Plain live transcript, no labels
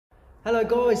Hello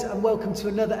guys, and welcome to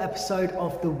another episode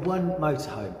of the One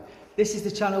Motorhome. This is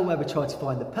the channel where we try to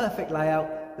find the perfect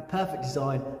layout, the perfect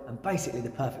design and basically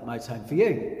the perfect motorhome for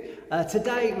you.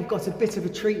 Today we've got a bit of a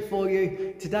treat for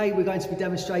you. Today we're going to be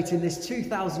demonstrating this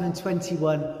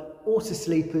 2021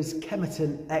 Auto-Sleepers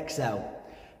Kemerton XL.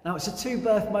 Now it's a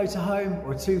two-berth motorhome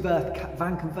or a two-berth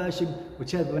van conversion,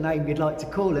 whichever name you'd like to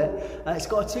call it. It's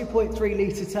got a 2.3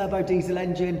 litre turbo diesel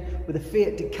engine with a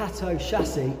Fiat Ducato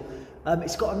chassis.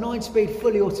 It's got a 9-speed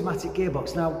fully automatic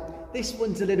gearbox. Now this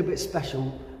one's a little bit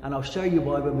special and I'll show you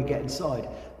why when we get inside.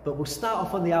 But we'll start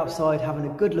off on the outside having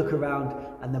a good look around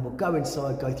and then we'll go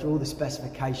inside, go through all the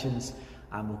specifications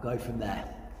and we'll go from there.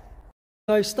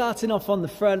 So starting off on the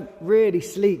front, really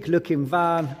sleek looking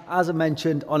van, as I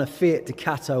mentioned, on a Fiat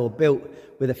Ducato or built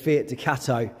with a Fiat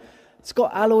Ducato. It's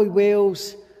got alloy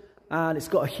wheels and it's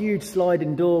got a huge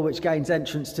sliding door which gains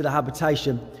entrance to the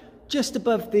habitation. Just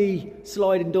above the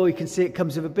sliding door you can see it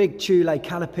comes with a big Choose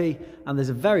canopy and there's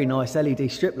a very nice LED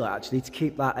strip light actually to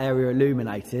keep that area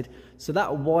illuminated. So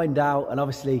that will wind out and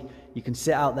obviously you can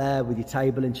sit out there with your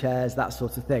table and chairs, that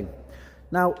sort of thing.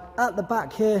 Now at the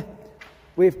back here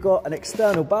we've got an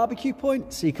external barbecue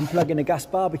point so you can plug in a gas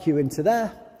barbecue into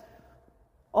there.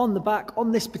 On the back,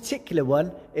 on this particular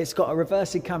one, it's got a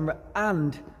reversing camera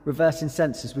and reversing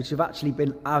sensors which have actually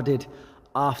been added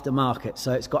aftermarket,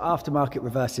 so it's got aftermarket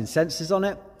reversing sensors on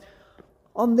it.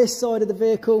 On this side of the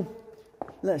vehicle,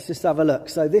 let's just have a look.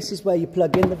 So this is where you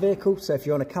plug in the vehicle, so if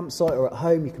you're on a campsite or at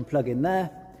home you can plug in there.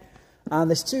 And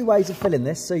there's two ways of filling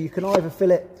this, so you can either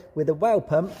fill it with a well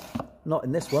pump, not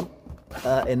in this one,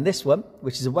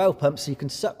 which is a well pump, so you can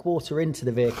suck water into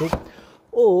the vehicle,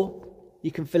 or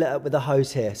you can fill it up with a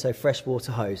hose here, so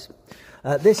freshwater hose.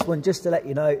 This one, just to let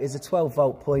you know, is a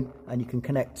 12-volt point and you can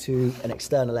connect to an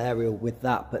external aerial with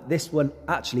that. But this one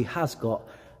actually has got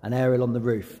an aerial on the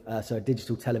roof, so a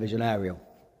digital television aerial.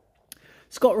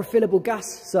 It's got refillable gas,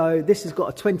 so this has got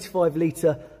a 25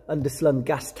 litre underslung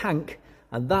gas tank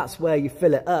and that's where you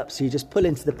fill it up. So you just pull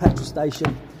into the petrol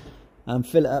station and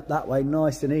fill it up that way,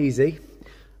 nice and easy.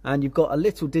 And you've got a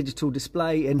little digital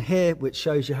display in here which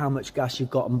shows you how much gas you've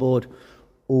got on board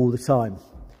all the time.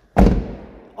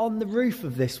 On the roof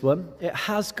of this one, it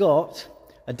has got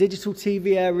a digital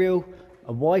TV aerial,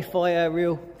 a Wi-Fi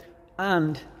aerial,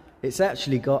 and it's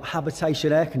actually got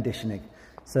habitation air conditioning.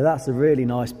 So that's a really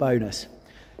nice bonus.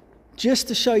 Just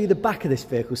to show you the back of this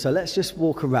vehicle, so let's just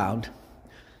walk around.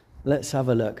 Let's have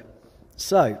a look.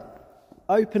 So,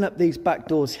 open up these back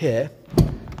doors here.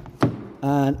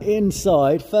 And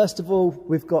inside, first of all,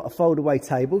 we've got a fold-away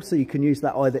table, so you can use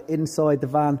that either inside the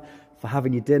van for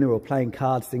having your dinner or playing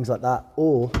cards, things like that,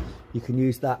 or you can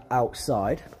use that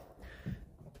outside.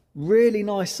 Really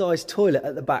nice sized toilet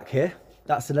at the back here.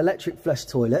 That's an electric flush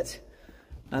toilet.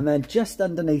 And then just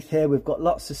underneath here, we've got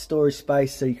lots of storage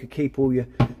space, so you could keep all your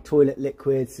toilet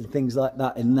liquids and things like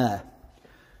that in there.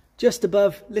 Just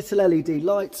above, little LED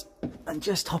lights, and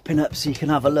just hopping up so you can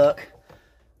have a look.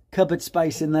 Cupboard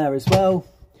space in there as well.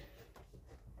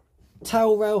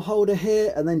 Towel rail holder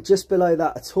here, and then just below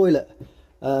that, a toilet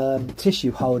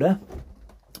tissue holder.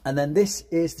 And then this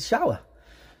is the shower.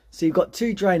 So you've got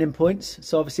two draining points.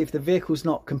 So obviously if the vehicle's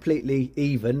not completely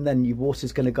even, then your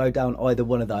water's going to go down either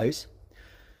one of those.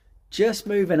 Just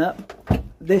moving up,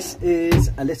 this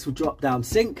is a little drop down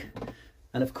sink.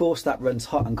 And of course that runs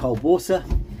hot and cold water.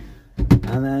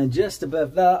 And then just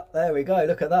above that, there we go,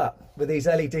 look at that, with these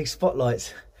LED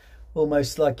spotlights.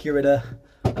 Almost like you're in a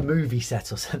movie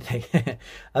set or something. It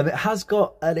has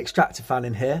got an extractor fan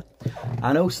in here,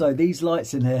 and also these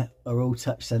lights in here are all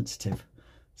touch sensitive,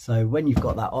 so when you've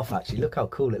got that off, actually look how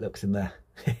cool it looks in there.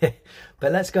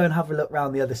 But let's go and have a look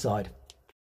round the other side.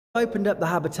 I opened up the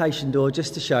habitation door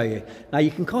just to show you. Now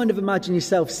you can kind of imagine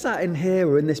yourself sat in here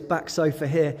or in this back sofa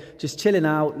here, just chilling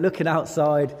out, looking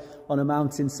outside on a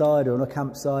mountainside or on a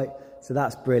campsite, so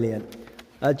that's brilliant.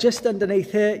 Just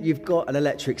underneath here you've got an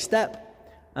electric step.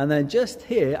 And then just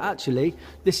here, actually,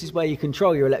 this is where you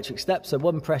control your electric step. So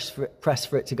one press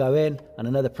for it to go in and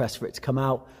another press for it to come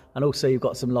out. And also you've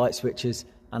got some light switches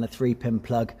and a 3-pin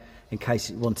plug in case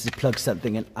you wanted to plug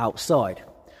something in outside.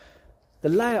 The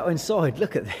layout inside,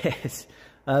 look at this.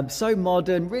 So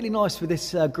modern, really nice with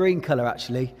this green colour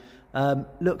actually.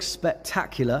 Looks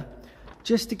spectacular.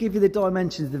 Just to give you the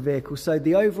dimensions of the vehicle. So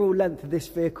the overall length of this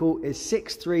vehicle is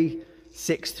 6'3",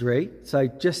 so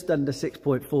just under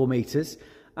 6.4 metres.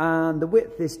 And the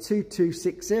width is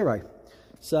 2260.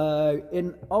 So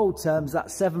in old terms,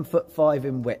 that's 7'5"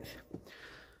 in width.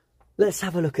 Let's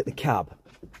have a look at the cab.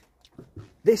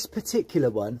 This particular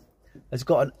one has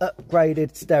got an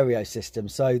upgraded stereo system.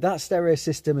 So that stereo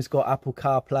system has got Apple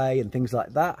CarPlay and things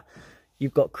like that.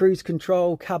 You've got cruise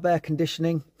control, cab air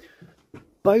conditioning.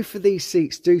 Both of these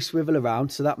seats do swivel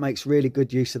around, so that makes really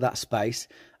good use of that space.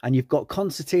 And you've got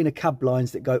concertina cab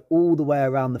lines that go all the way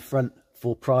around the front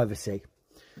for privacy.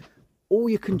 All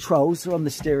your controls are on the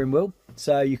steering wheel,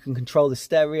 so you can control the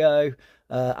stereo,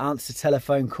 answer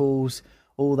telephone calls,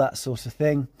 all that sort of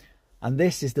thing. And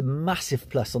this is the massive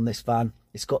plus on this van.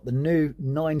 It's got the new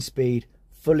 9-speed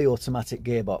fully automatic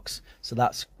gearbox, so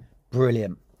that's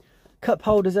brilliant. Cup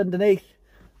holders underneath,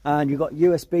 and you've got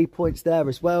USB points there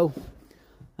as well.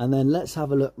 And then let's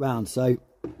have a look round. So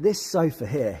this sofa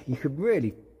here, you could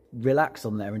really relax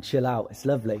on there and chill out. It's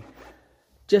lovely.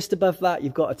 Just above that,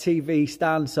 you've got a TV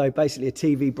stand, so basically a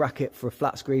TV bracket for a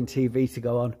flat screen TV to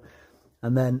go on.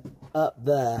 And then up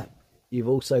there, you've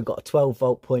also got a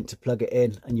 12-volt point to plug it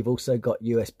in, and you've also got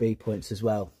USB points as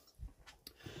well.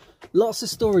 Lots of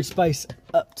storage space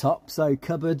up top, so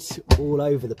cupboards all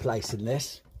over the place in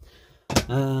this.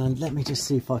 And let me just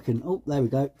see if I can, oh, there we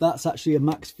go. That's actually a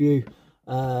max view.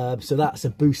 So that's a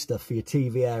booster for your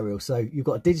TV aerial. So you've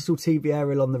got a digital TV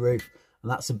aerial on the roof, and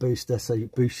that's a booster, so you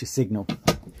boost your signal.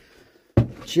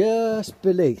 Just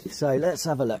beneath, so let's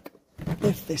have a look.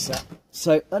 Lift this up.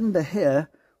 So under here,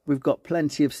 we've got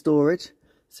plenty of storage,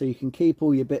 so you can keep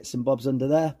all your bits and bobs under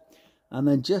there. And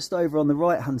then just over on the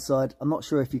right hand side, I'm not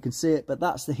sure if you can see it, but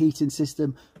that's the heating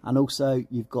system, and also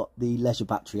you've got the leisure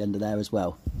battery under there as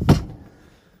well.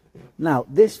 Now,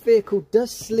 this vehicle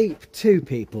does sleep 2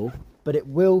 people, but it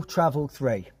will travel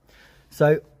 3.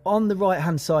 So on the right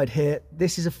hand side here,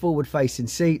 this is a forward facing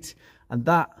seat, and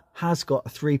that has got a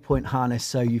 3-point harness,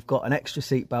 so you've got an extra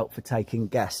seat belt for taking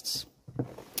guests.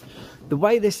 The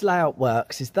way this layout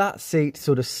works is that seat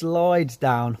sort of slides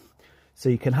down, so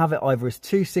you can have it either as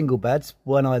 2 single beds,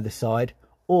 one either side,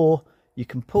 or you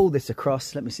can pull this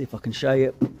across. Let me see if I can show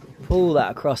you. Pull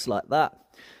that across like that,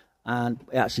 and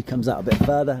it actually comes out a bit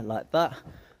further like that.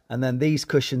 And then these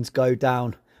cushions go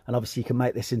down, and obviously you can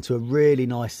make this into a really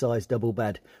nice size double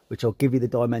bed, which I'll give you the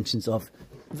dimensions of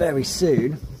very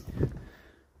soon.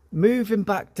 Moving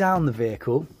back down the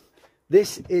vehicle,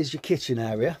 this is your kitchen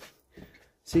area.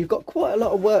 So you've got quite a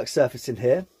lot of work surface in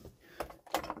here.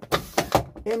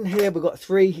 In here we've got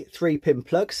 3 3-pin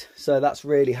plugs, so that's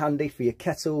really handy for your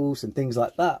kettles and things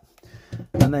like that.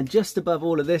 And then just above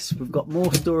all of this, we've got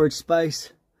more storage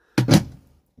space.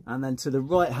 And then to the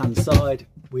right hand side,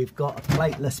 we've got a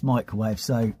plateless microwave,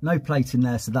 so no plate in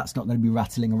there, so that's not going to be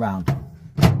rattling around.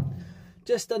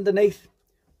 Just underneath,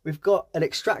 we've got an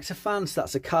extractor fan, so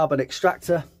that's a carbon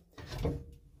extractor.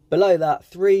 Below that,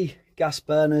 3 gas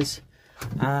burners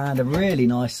and a really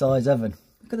nice size oven.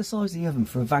 Look at the size of the oven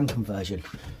for a van conversion.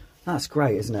 That's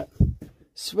great, isn't it?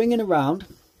 Swinging around,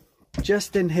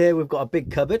 just in here we've got a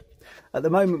big cupboard. At the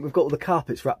moment we've got all the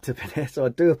carpets wrapped up in here, so I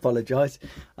do apologise.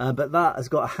 But that has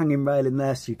got a hanging rail in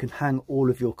there, so you can hang all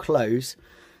of your clothes.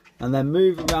 And then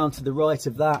move around to the right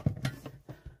of that,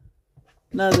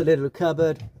 another little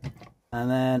cupboard,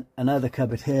 and then another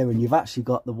cupboard here, and you've actually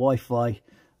got the Wi-Fi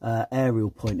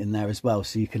aerial point in there as well,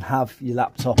 so you can have your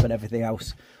laptop and everything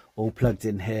else all plugged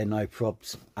in here, no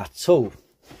probs at all.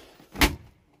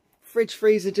 Fridge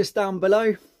freezer just down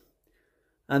below,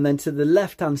 and then to the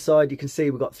left hand side you can see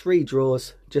we've got 3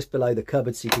 drawers just below the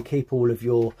cupboard, so you can keep all of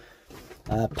your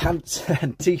pants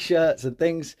and t-shirts and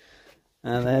things.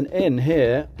 And then in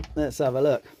here, let's have a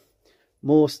look,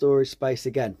 more storage space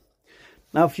again.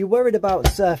 Now if you're worried about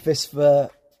surface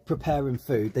for preparing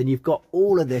food, then you've got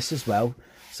all of this as well.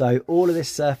 So all of this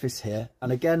surface here,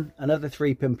 and again another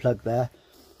 3-pin plug there,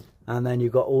 and then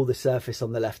you've got all the surface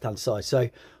on the left hand side. So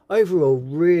overall,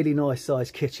 really nice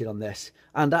size kitchen on this,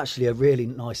 and actually a really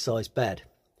nice size bed.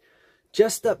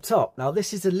 Just up top, now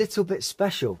this is a little bit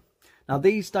special. Now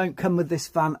these don't come with this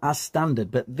van as standard,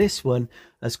 but this one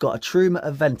has got a Truma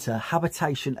Aventa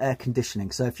habitation air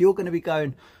conditioning. So if you're going to be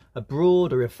going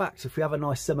abroad, or in fact if we have a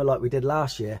nice summer like we did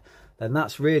last year, then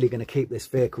that's really going to keep this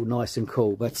vehicle nice and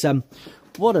cool. But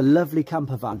what a lovely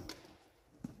camper van.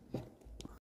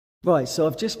 Right, so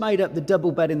I've just made up the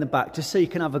double bed in the back just so you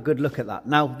can have a good look at that.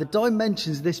 Now the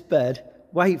dimensions of this bed,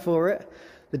 wait for it,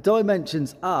 the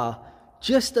dimensions are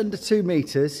just under 2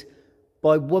 meters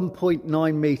by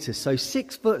 1.9 meters, so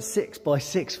 6'6" by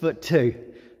 6'2".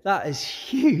 That is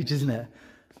huge, isn't it?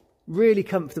 Really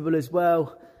comfortable as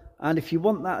well. And if you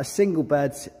want that as single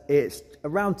beds, it's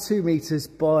around 2 meters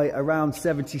by around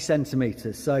 70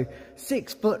 centimeters, so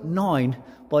 6'9"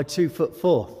 by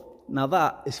 2'4". Now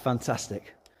that is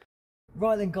fantastic.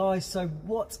 Right then guys, so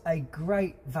what a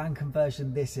great van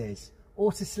conversion this is.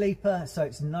 Auto-Sleeper, so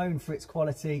it's known for its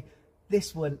quality.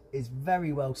 This one is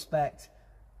very well spec'd,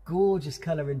 gorgeous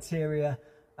colour interior,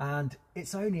 and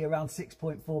it's only around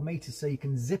 6.4 meters, so you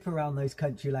can zip around those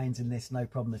country lanes in this no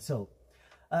problem at all.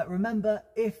 Remember,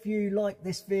 if you like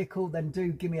this vehicle, then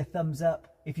do give me a thumbs up.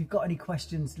 If you've got any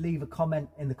questions, leave a comment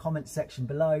in the comment section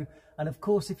below. And of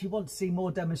course, if you want to see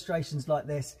more demonstrations like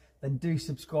this, then do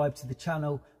subscribe to the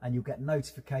channel and you'll get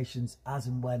notifications as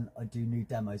and when I do new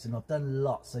demos. And I've done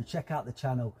lots, so check out the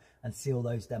channel and see all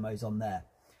those demos on there.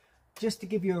 Just to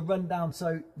give you a rundown,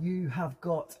 so you have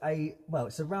got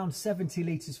it's around 70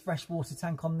 litres freshwater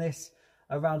tank on this,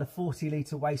 around a 40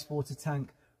 litre wastewater tank,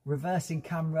 reversing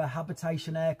camera,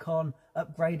 habitation aircon,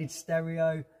 upgraded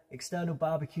stereo, external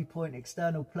barbecue point,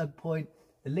 external plug point.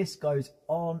 The list goes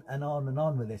on and on and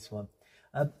on with this one.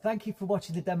 Thank you for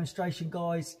watching the demonstration,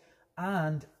 guys,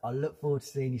 and I look forward to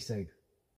seeing you soon.